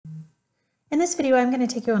In this video, I'm going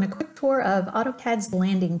to take you on a quick tour of AutoCAD's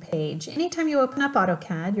landing page. Anytime you open up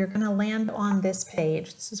AutoCAD, you're going to land on this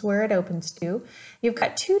page. This is where it opens to. You've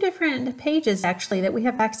got two different pages actually that we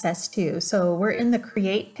have access to. So we're in the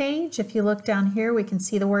Create page. If you look down here, we can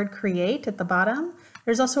see the word Create at the bottom.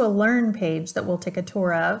 There's also a Learn page that we'll take a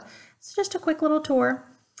tour of. It's just a quick little tour.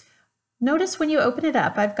 Notice when you open it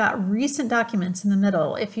up, I've got recent documents in the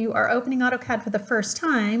middle. If you are opening AutoCAD for the first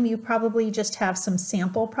time, you probably just have some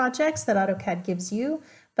sample projects that AutoCAD gives you.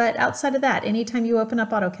 But outside of that, anytime you open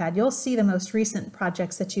up AutoCAD, you'll see the most recent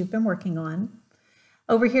projects that you've been working on.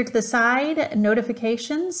 Over here to the side,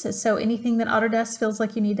 notifications. So anything that Autodesk feels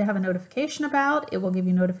like you need to have a notification about, it will give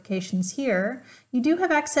you notifications here. You do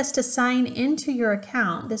have access to sign into your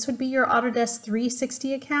account. This would be your Autodesk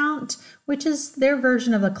 360 account, which is their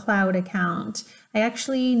version of a cloud account. I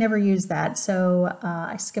actually never use that, so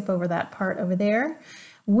I skip over that part over there.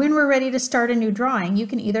 When we're ready to start a new drawing, you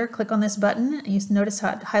can either click on this button, and you notice how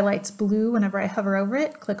it highlights blue whenever I hover over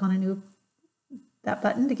it, click on that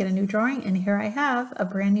button to get a new drawing, and here I have a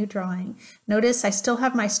brand new drawing. Notice I still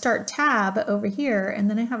have my Start tab over here, and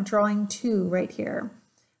then I have Drawing 2 right here.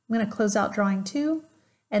 I'm going to close out Drawing 2,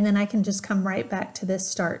 and then I can just come right back to this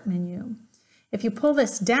Start menu. If you pull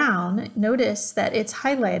this down, notice that it's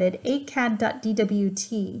highlighted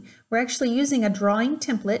AutoCAD.dwt. We're actually using a drawing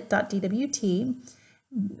template.dwt.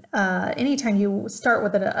 Anytime you start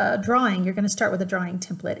with a drawing, you're going to start with a drawing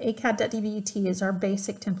template. AutoCAD.dwt is our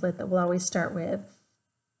basic template that we'll always start with.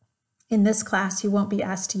 In this class, you won't be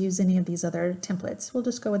asked to use any of these other templates. We'll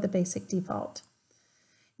just go with the basic default.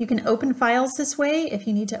 You can open files this way. If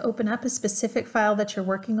you need to open up a specific file that you're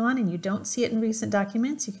working on and you don't see it in recent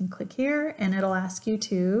documents, you can click here and it'll ask you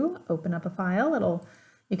to open up a file.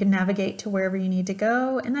 You can navigate to wherever you need to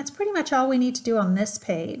go, and that's pretty much all we need to do on this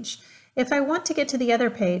page. If I want to get to the other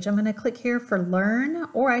page, I'm going to click here for Learn,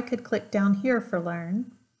 or I could click down here for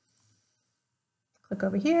Learn. Click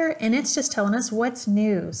over here, and it's just telling us what's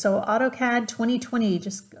new. So AutoCAD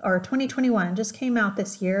 2021 just came out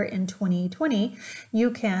this year in 2020.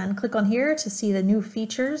 You can click on here to see the new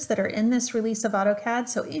features that are in this release of AutoCAD.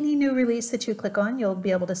 So any new release that you click on, you'll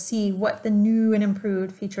be able to see what the new and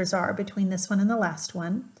improved features are between this one and the last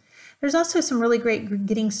one. There's also some really great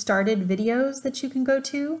getting started videos that you can go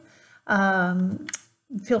to.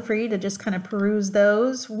 Feel free to just kind of peruse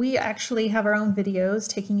those. We actually have our own videos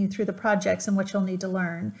taking you through the projects and what you'll need to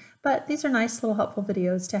learn, but these are nice little helpful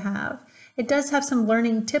videos to have. It does have some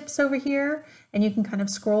learning tips over here, and you can kind of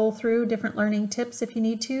scroll through different learning tips if you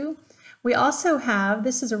need to. We also have,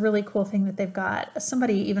 this is a really cool thing that they've got.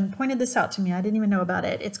 Somebody even pointed this out to me. I didn't even know about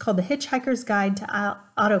it. It's called the Hitchhiker's Guide to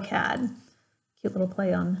AutoCAD. Cute little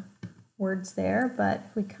play on words there, but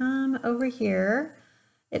if we come over here,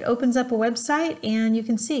 it opens up a website and you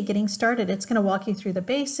can see getting started. It's going to walk you through the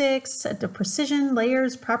basics, the precision,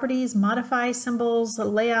 layers, properties, modify, symbols,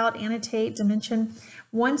 layout, annotate, dimension.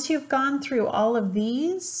 Once you've gone through all of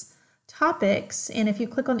these topics, and if you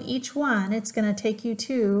click on each one, it's going to take you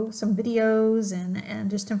to some videos and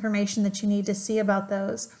just information that you need to see about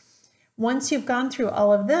those. Once you've gone through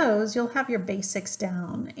all of those, you'll have your basics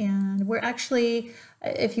down. And we're actually,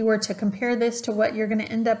 if you were to compare this to what you're going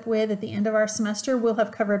to end up with at the end of our semester, we'll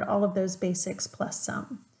have covered all of those basics plus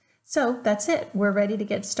some. So that's it. We're ready to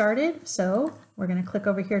get started. So we're going to click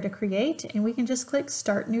over here to create, and we can just click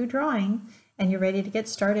Start New Drawing, and you're ready to get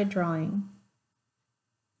started drawing.